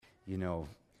You know,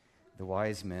 the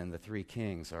wise men, the three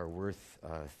kings, are worth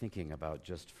thinking about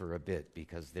just for a bit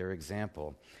because their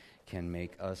example can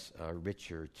make us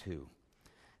richer too.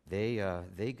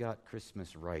 They got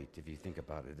Christmas right, if you think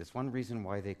about it. It's one reason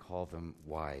why they call them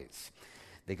wise.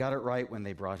 They got it right when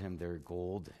they brought him their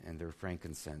gold and their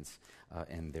frankincense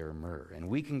and their myrrh. And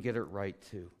we can get it right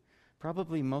too.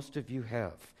 Probably most of you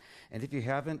have. And if you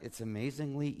haven't, it's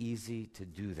amazingly easy to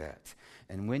do that.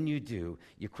 And when you do,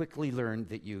 you quickly learn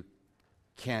that you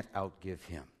can't outgive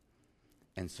him.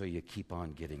 And so you keep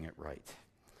on getting it right.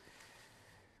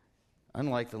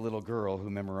 Unlike the little girl who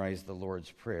memorized the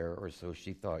Lord's Prayer, or so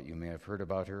she thought. You may have heard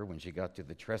about her. When she got to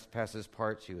the trespasses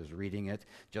part, she was reading it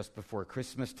just before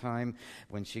Christmas time.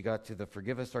 When she got to the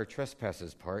forgive us our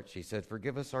trespasses part, she said,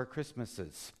 forgive us our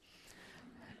Christmases,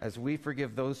 as we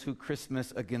forgive those who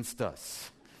Christmas against us.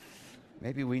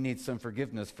 Maybe we need some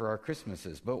forgiveness for our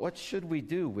Christmases. But what should we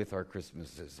do with our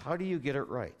Christmases? How do you get it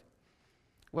right?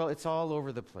 Well, it's all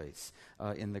over the place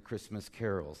in the Christmas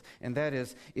carols. And that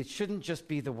is, it shouldn't just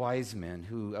be the wise men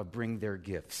who bring their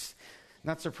gifts.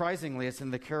 Not surprisingly, it's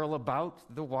in the carol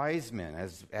about the wise men,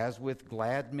 as with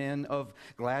glad men of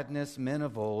gladness, men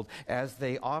of old, as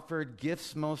they offered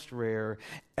gifts most rare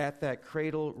at that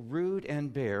cradle rude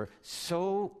and bare,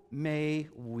 so may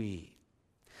we.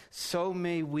 So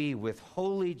may we, with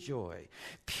holy joy,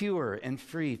 pure and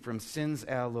free from sin's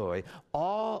alloy,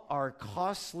 all our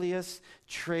costliest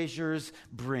treasures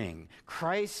bring,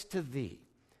 Christ to thee,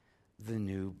 the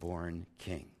newborn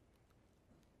King.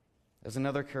 As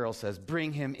another carol says,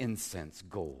 bring him incense,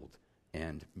 gold,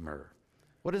 and myrrh.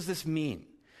 What does this mean?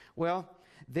 Well,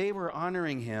 they were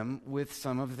honoring him with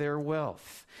some of their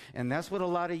wealth. And that's what a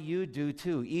lot of you do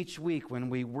too. Each week when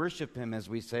we worship him, as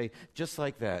we say, just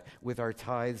like that, with our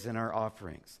tithes and our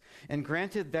offerings. And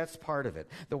granted, that's part of it.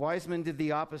 The wise men did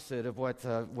the opposite of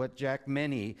what Jack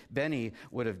Benny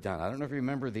would have done. I don't know if you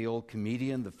remember the old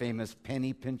comedian, the famous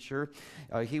penny pincher.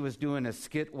 He was doing a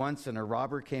skit once, and a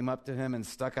robber came up to him and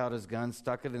stuck out his gun,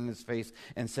 stuck it in his face,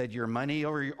 and said, your money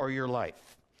or your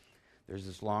life. There's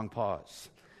this long pause.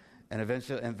 And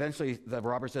eventually the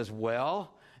robber says,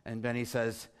 well, and Benny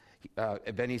says,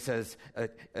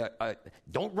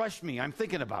 don't rush me, I'm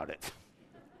thinking about it.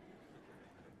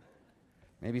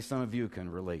 Maybe some of you can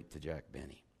relate to Jack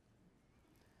Benny.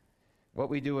 What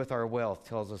we do with our wealth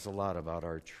tells us a lot about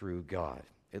our true God.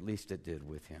 At least it did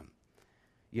with him.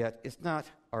 Yet it's not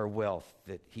our wealth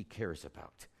that he cares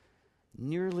about,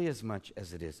 nearly as much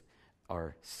as it is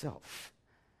our self.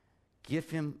 Give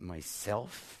him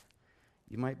myself?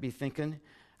 You might be thinking,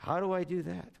 how do I do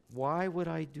that? Why would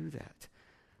I do that?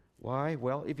 Why?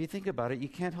 Well, if you think about it, you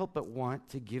can't help but want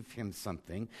to give him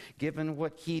something, given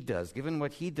what he does. Given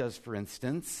what he does, for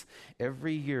instance,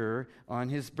 every year on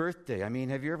his birthday. I mean,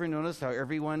 have you ever noticed how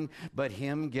everyone but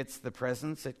him gets the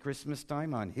presents at Christmas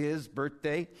time on his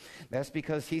birthday? That's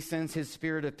because he sends his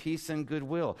spirit of peace and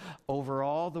goodwill over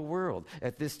all the world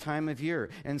at this time of year.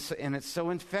 And it's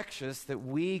so infectious that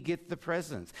we get the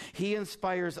presents. He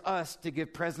inspires us to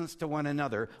give presents to one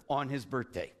another on his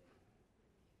birthday,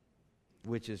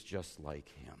 which is just like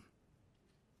him.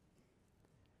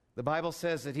 The Bible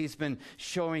says that he's been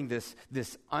showing this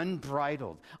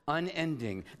unbridled,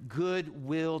 unending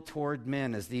goodwill toward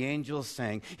men, as the angels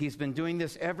sang. He's been doing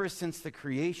this ever since the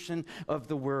creation of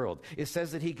the world. It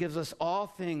says that he gives us all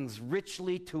things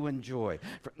richly to enjoy,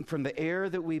 from the air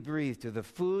that we breathe to the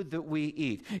food that we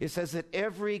eat. It says that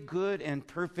every good and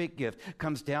perfect gift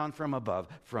comes down from above,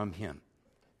 from him.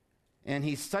 And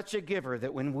he's such a giver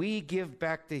that when we give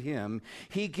back to him,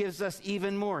 he gives us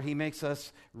even more. He makes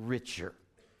us richer.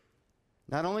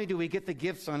 Not only do we get the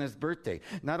gifts on his birthday,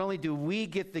 not only do we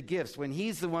get the gifts when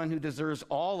he's the one who deserves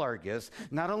all our gifts,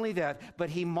 not only that,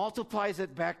 but he multiplies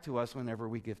it back to us whenever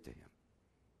we give to him.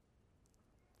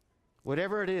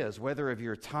 Whatever it is, whether of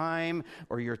your time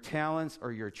or your talents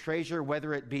or your treasure,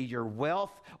 whether it be your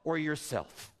wealth or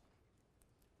yourself,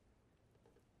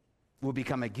 will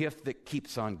become a gift that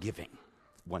keeps on giving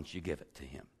once you give it to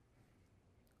him.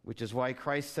 Which is why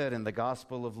Christ said in the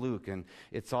Gospel of Luke, and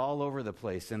it's all over the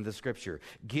place in the Scripture,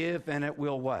 give and it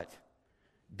will what?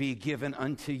 Be given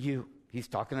unto you. He's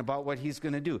talking about what he's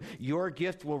going to do. Your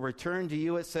gift will return to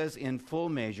you, it says, in full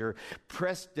measure,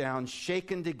 pressed down,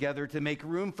 shaken together to make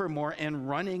room for more, and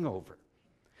running over.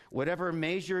 Whatever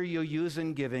measure you use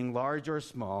in giving, large or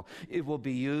small, it will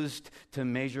be used to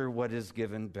measure what is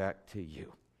given back to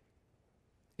you.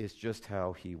 It's just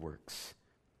how he works.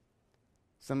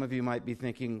 Some of you might be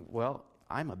thinking, well,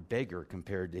 I'm a beggar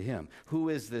compared to him. Who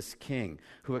is this king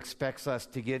who expects us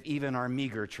to give even our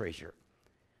meager treasure?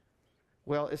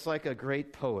 Well, it's like a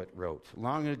great poet wrote.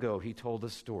 Long ago, he told a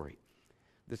story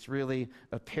It's really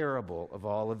a parable of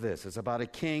all of this. It's about a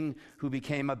king who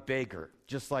became a beggar,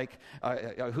 just like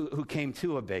who came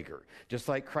to a beggar, just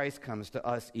like Christ comes to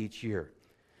us each year.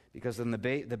 Because in the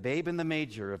babe in the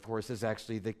manger, of course, is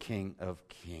actually the King of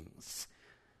Kings.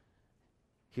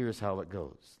 Here's how it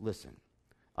goes. Listen.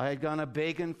 I had gone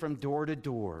a-begging from door to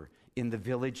door in the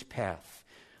village path,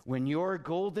 when your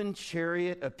golden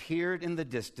chariot appeared in the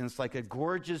distance like a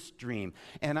gorgeous dream,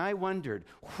 and I wondered,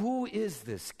 who is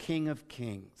this King of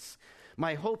Kings?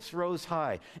 My hopes rose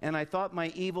high, and I thought my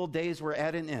evil days were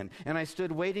at an end, and I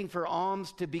stood waiting for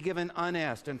alms to be given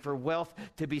unasked, and for wealth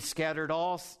to be scattered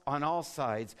on all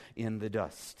sides in the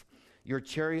dust. Your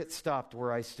chariot stopped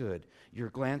where I stood. Your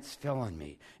glance fell on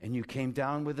me, and you came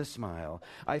down with a smile.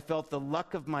 I felt the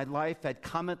luck of my life had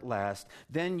come at last.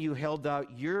 Then you held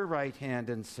out your right hand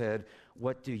and said,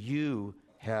 what do you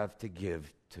have to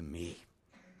give to me?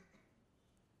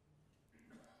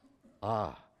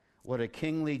 Ah, what a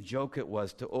kingly joke it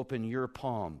was to open your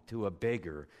palm to a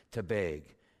beggar to beg.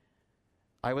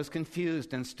 I was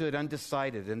confused and stood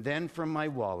undecided, and then from my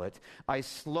wallet, I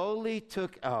slowly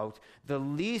took out the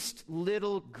least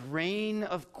little grain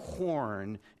of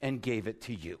corn and gave it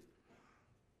to you.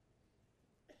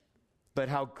 But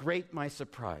how great my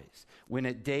surprise when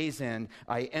at day's end,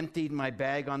 I emptied my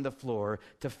bag on the floor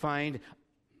to find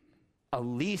a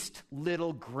least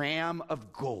little gram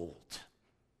of gold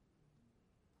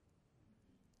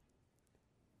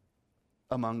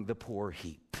among the poor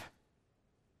heap.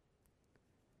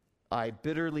 I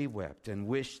bitterly wept and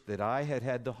wished that I had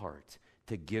had the heart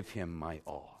to give him my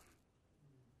all.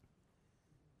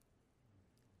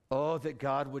 Oh, that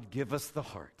God would give us the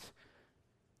heart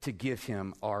to give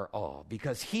him our all,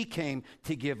 because he came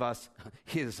to give us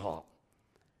his all.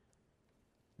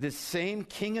 This same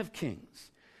King of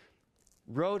Kings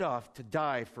rode off to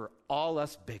die for all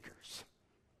us beggars,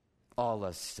 all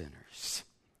us sinners.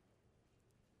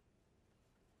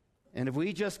 And if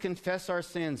we just confess our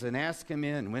sins and ask him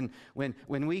in,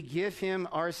 when we give him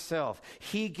ourself,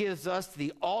 he gives us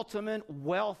the ultimate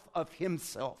wealth of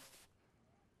himself.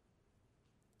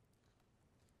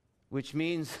 Which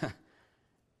means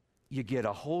you get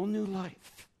a whole new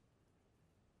life.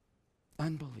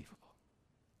 Unbelievable.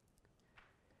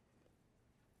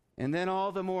 And then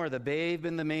all the more, the babe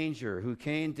in the manger who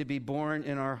came to be born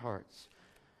in our hearts.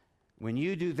 When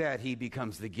you do that, he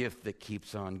becomes the gift that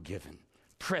keeps on giving.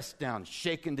 Pressed down,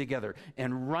 shaken together,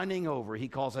 and running over. He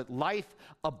calls it life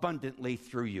abundantly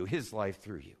through you, his life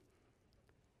through you.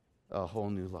 A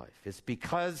whole new life. It's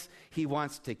because he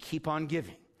wants to keep on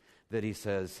giving that he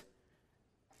says,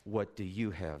 what do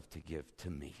you have to give to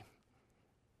me?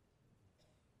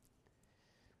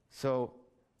 So,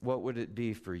 what would it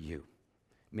be for you?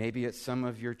 Maybe it's some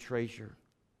of your treasure.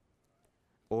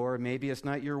 Or maybe it's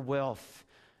not your wealth,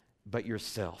 but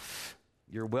yourself.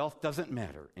 Your wealth doesn't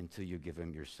matter until you give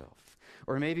him yourself.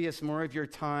 Or maybe it's more of your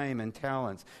time and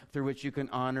talents through which you can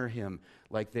honor him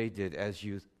like they did as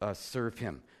you serve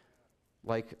him.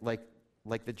 Like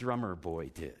the drummer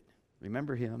boy did.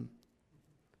 Remember him?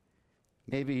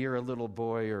 Maybe you're a little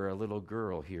boy or a little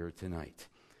girl here tonight.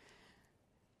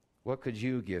 What could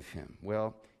you give him?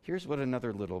 Well, here's what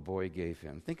another little boy gave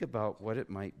him. Think about what it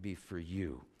might be for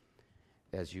you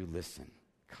as you listen.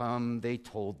 Come, they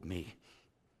told me.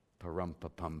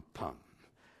 Pa-rum-pa-pum-pum.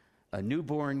 A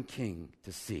newborn king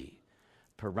to see.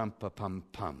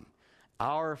 Pa-rum-pa-pum-pum.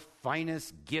 Our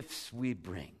finest gifts we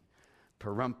bring.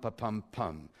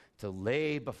 Pa-rum-pa-pum-pum. To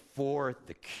lay before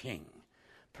the king.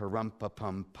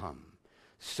 Pa-rum-pa-pum-pum.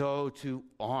 So to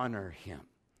honor him.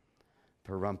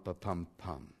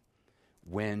 Pa-rum-pa-pum-pum.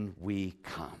 When we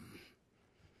come.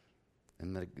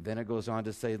 And then it goes on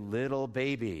to say, little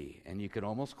baby. And you could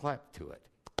almost clap to it.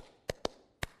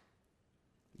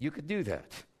 You could do that.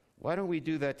 Why don't we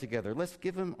do that together? Let's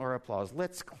give him our applause.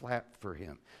 Let's clap for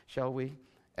him, shall we?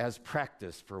 As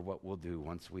practice for what we'll do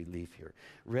once we leave here.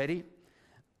 Ready?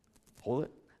 Hold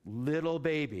it. Little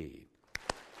baby.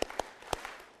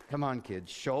 Come on,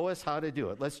 kids. Show us how to do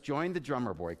it. Let's join the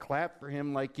drummer boy. Clap for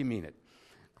him like you mean it.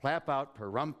 Clap out.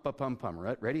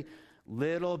 Pa-rum-pa-pum-pum. Ready?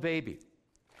 Little baby.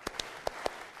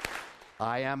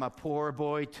 I am a poor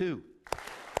boy too.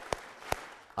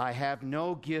 I have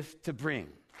no gift to bring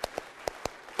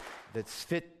that's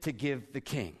fit to give the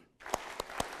king.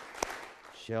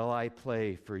 Shall I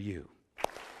play for you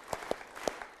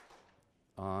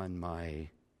on my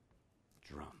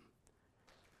drum?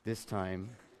 This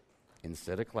time,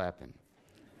 instead of clapping,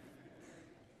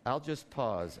 I'll just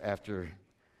pause after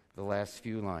the last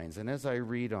few lines. And as I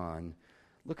read on,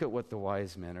 look at what the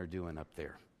wise men are doing up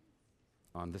there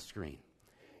on the screen.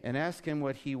 And ask him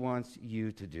what he wants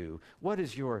you to do. What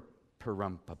is your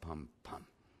pa-rum-pa-pum-pum?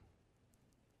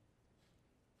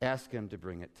 Ask him to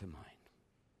bring it to mind.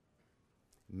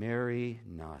 Mary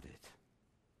nodded.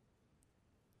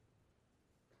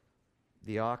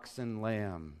 The ox and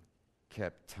lamb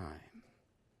kept time.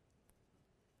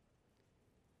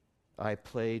 I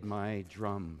played my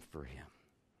drum for him.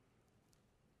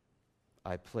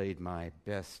 I played my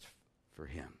best for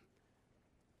him.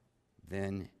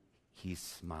 Then he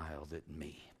smiled at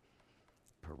me.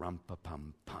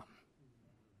 Parumpa-pum-pum.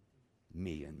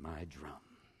 Me and my drum.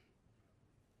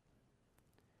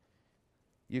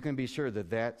 You can be sure that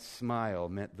that smile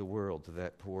meant the world to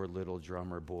that poor little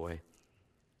drummer boy.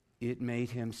 It made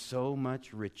him so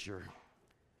much richer.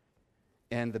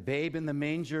 And the babe in the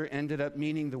manger ended up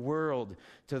meaning the world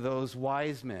to those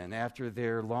wise men after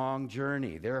their long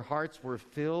journey. Their hearts were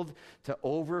filled to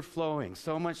overflowing,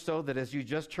 so much so that, as you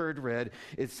just heard read,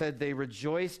 it said they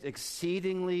rejoiced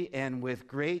exceedingly and with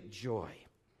great joy.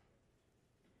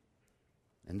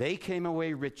 And they came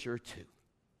away richer too.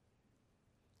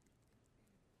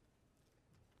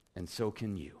 And so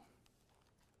can you.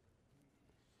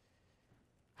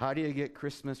 How do you get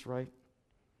Christmas right?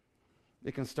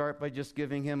 It can start by just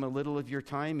giving him a little of your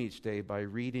time each day by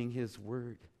reading his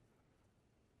word.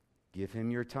 Give him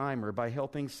your time, or by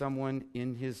helping someone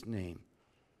in his name.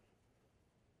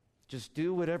 Just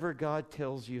do whatever God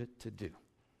tells you to do.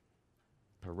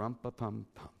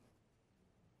 Parumpa-pum-pum.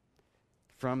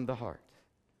 From the heart.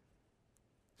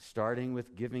 Starting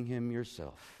with giving him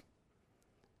yourself.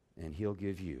 And he'll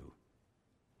give you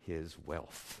his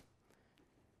wealth.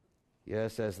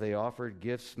 Yes, as they offered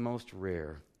gifts most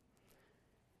rare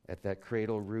at that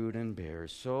cradle rude and bare,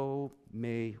 so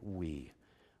may we,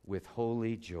 with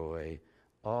holy joy,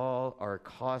 all our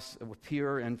costs,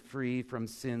 pure and free from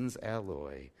sin's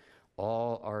alloy,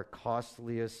 all our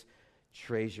costliest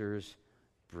treasures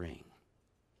bring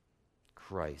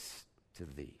Christ to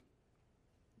thee,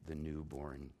 the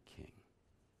newborn King.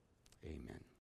 Amen.